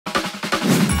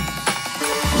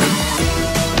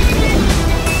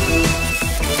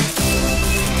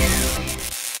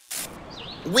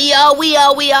We are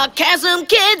Kazoom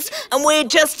kids, and we're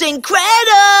just incredible.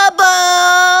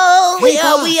 Hey,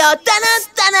 we are,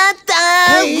 da-na-da-na-da.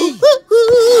 Hey.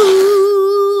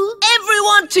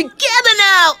 Everyone together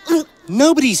now.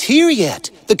 Nobody's here yet.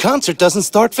 The concert doesn't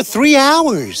start for 3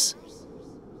 hours.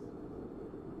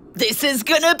 This is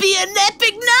gonna be an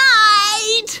epic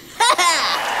night.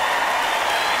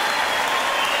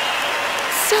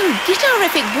 So,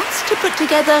 GUITARRIFIC wants to put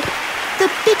together the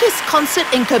biggest concert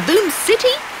in Kaboom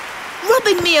City?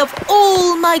 Robbing me of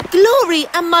all my glory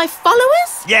and my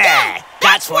followers? Yeah,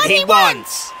 that's what he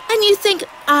wants. And you think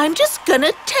I'm just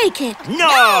gonna take it?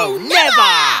 No,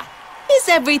 never! Is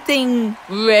everything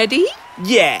ready?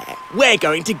 Yeah, we're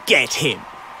going to get him.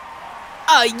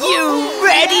 Are you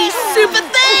ready,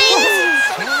 Superthings?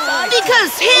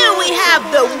 Because here we have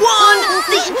the one,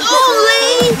 the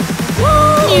only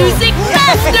music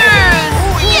masters!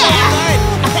 Yeah!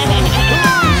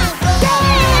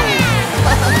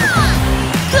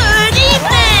 Good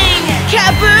evening,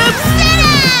 Kaboom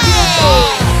City!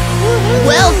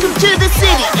 Welcome to the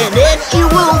city, and in you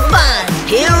will find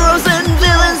heroes and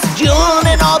villains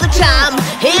dueling all the time.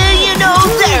 Here you know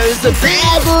there's a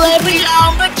battle every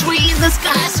hour between the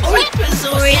skyscrapers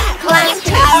or glass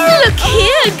towers. Look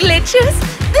here, glitches.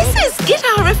 This is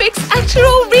GUITARRIFIC's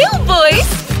actual real voice.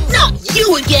 Not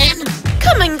you again!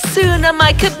 Coming soon on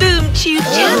my Kaboom Tube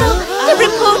channel to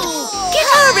report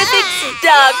GUITARRIFIC's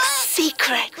dark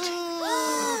secret.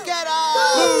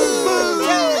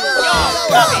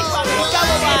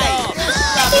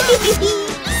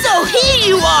 So here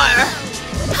you are!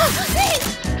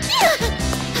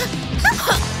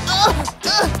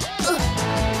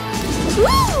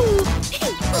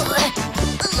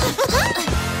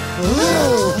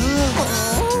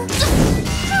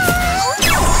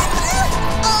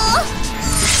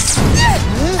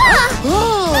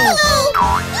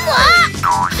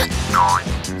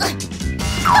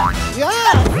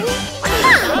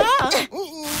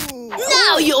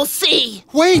 Now you'll see!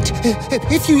 Wait!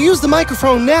 If you use the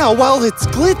microphone now while it's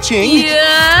glitching...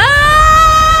 Yeah!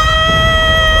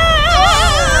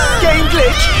 Game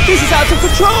glitch! This is out of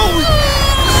control!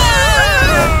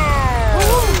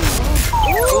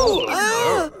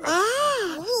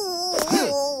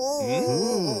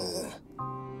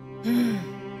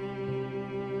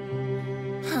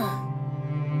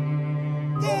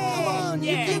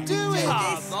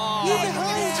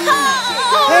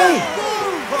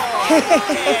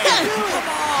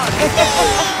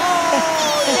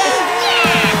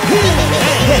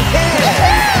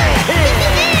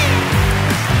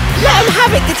 Let him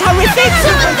have it, GUITARRIFIC!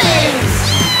 Superthings!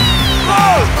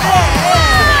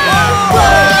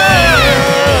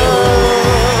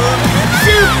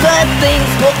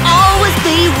 Superthings will always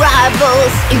be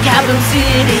rivals in Kaboom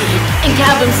City. In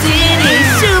Kaboom City,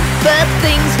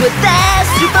 Superthings with their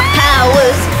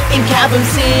superpowers. In Kaboom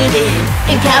City,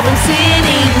 in Kaboom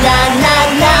City, na na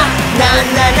na, na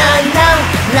na na na,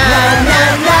 na na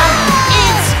na.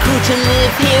 It's cool to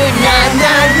live here, na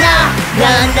na na,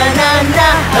 na na na na.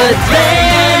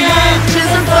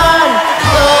 Adventures and fun,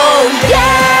 oh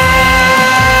yeah!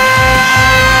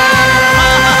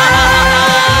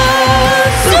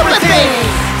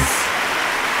 Superthings!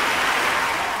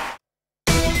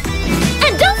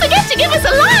 And don't forget to give us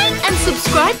a like and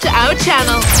subscribe to our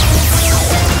channel.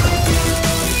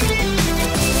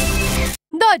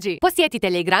 Dođi!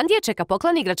 Posjetitelje iGRANDiA čeka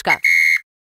poklon igračka.